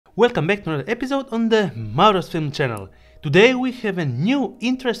Welcome back to another episode on the MAURO'S film channel. Today we have a new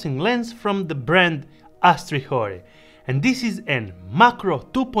interesting lens from the brand AstrHori, and this is an Macro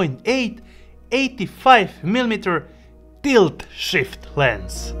 2.8 85mm tilt shift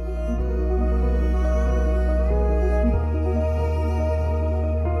lens.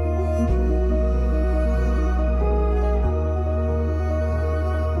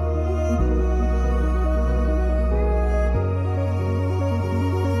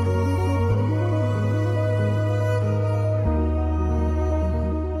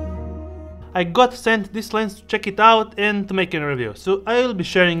 I got sent this lens to check it out and to make a review, so I will be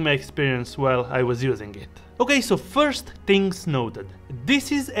sharing my experience while I was using it. Okay, so first things noted.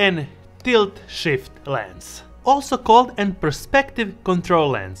 This is an tilt shift lens, also called an perspective control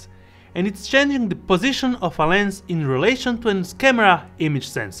lens, and it's changing the position of a lens in relation to its camera image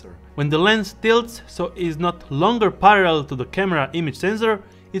sensor. When the lens tilts so it is not longer parallel to the camera image sensor,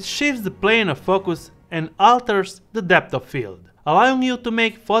 it shifts the plane of focus and alters the depth of field, allowing you to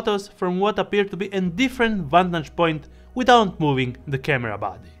make photos from what appear to be a different vantage point without moving the camera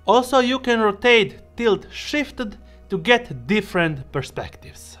body. Also, you can rotate tilt shifted to get different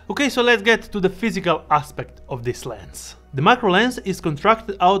perspectives. Okay, so let's get to the physical aspect of this lens. The macro lens is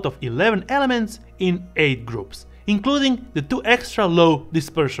constructed out of 11 elements in 8 groups, including the 2 extra low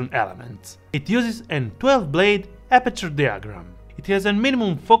dispersion elements. It uses a 12-blade aperture diagram. It has a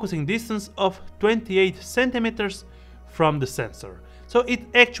minimum focusing distance of 28 centimeters from the sensor, so it's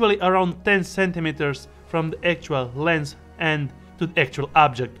actually around 10 centimeters from the actual lens and to the actual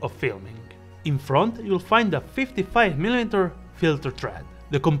object of filming. In front you'll find a 55mm filter thread.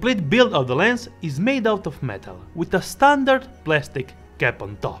 The complete build of the lens is made out of metal, with a standard plastic cap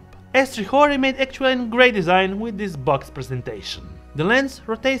on top. AstrHori made actually a great design with this box presentation. The lens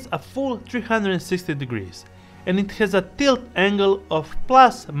rotates a full 360 degrees, and it has a tilt angle of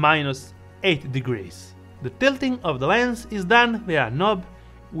 ±8 degrees. The tilting of the lens is done via a knob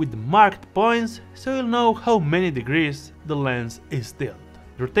with marked points, so you'll know how many degrees the lens is tilted.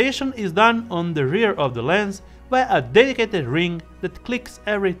 Rotation is done on the rear of the lens via a dedicated ring that clicks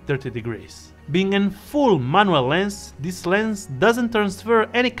every 30 degrees. Being a full manual lens, this lens doesn't transfer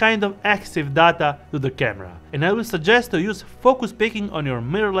any kind of active data to the camera, and I will suggest to use focus picking on your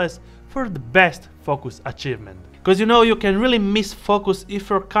mirrorless for the best focus achievement. Because you know, you can really miss focus if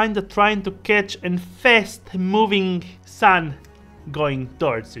you're kinda trying to catch a fast moving sun going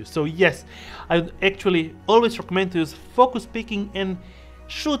towards you. So yes, I would actually always recommend to use focus picking and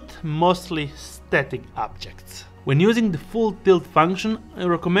shoot mostly static objects. When using the full tilt function, I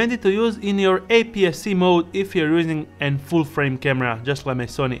recommend it to use in your APS-C mode if you're using a full frame camera just like my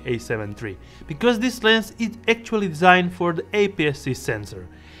Sony a7 III, because this lens is actually designed for the APS-C sensor,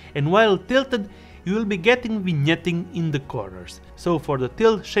 and while tilted you will be getting vignetting in the corners, so for the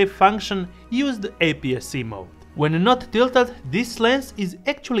tilt shape function use the APS-C mode. When not tilted, this lens is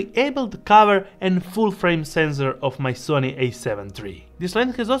actually able to cover a full frame sensor of my Sony a7 III. This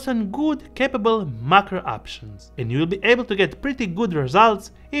lens has also good capable macro options, and you will be able to get pretty good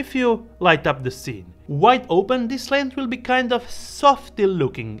results if you light up the scene. Wide open, this lens will be kind of softy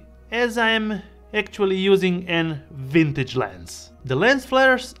looking, as I am actually using a vintage lens. The lens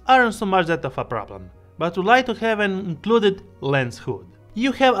flares aren't so much that of a problem, but would like to have an included lens hood.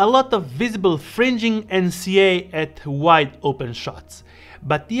 You have a lot of visible fringing and CA at wide open shots,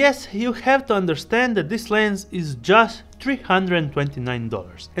 but yes, you have to understand that this lens is just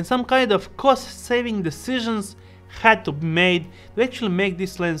 $329, and some kind of cost saving decisions had to be made to actually make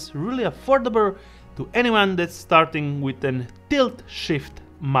this lens really affordable to anyone that's starting with a tilt shift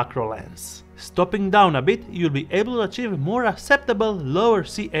macro lens. Stopping down a bit, you'll be able to achieve more acceptable lower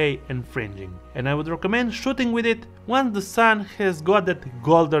CA and fringing, and I would recommend shooting with it once the sun has got that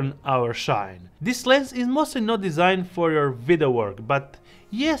golden hour shine. This lens is mostly not designed for your video work, but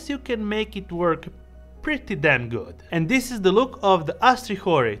yes, you can make it work pretty damn good. And this is the look of the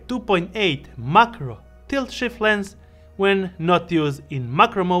AstrHori 2.8 macro tilt shift lens when not used in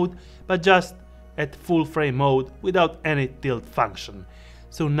macro mode, but just at full frame mode without any tilt function.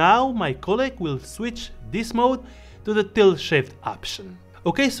 So now my colleague will switch this mode to the tilt shift option.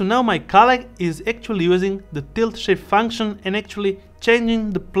 Okay, so now my colleague is actually using the tilt shift function and actually changing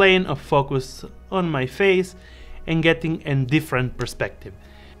the plane of focus on my face and getting a different perspective.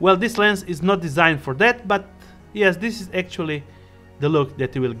 Well, this lens is not designed for that, but yes, this is actually the look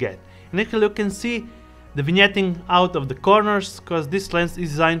that you will get. And actually you can see the vignetting out of the corners, because this lens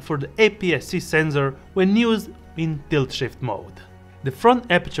is designed for the APS-C sensor when used in tilt shift mode. The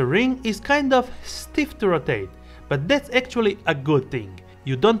front aperture ring is kind of stiff to rotate, but that's actually a good thing.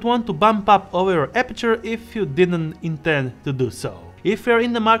 You don't want to bump up over your aperture if you didn't intend to do so. If you're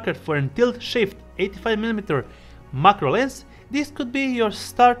in the market for a tilt shift 85mm macro lens, this could be your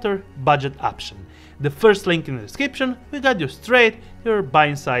starter budget option. The first link in the description will guide you straight to your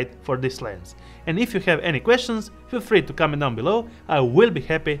buying site for this lens. And if you have any questions, feel free to comment down below, I will be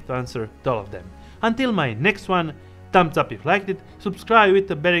happy to answer all of them. Until my next one, thumbs up if you liked it, subscribe with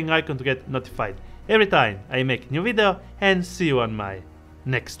the bell icon to get notified every time I make a new video, and see you on my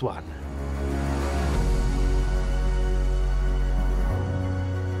next one.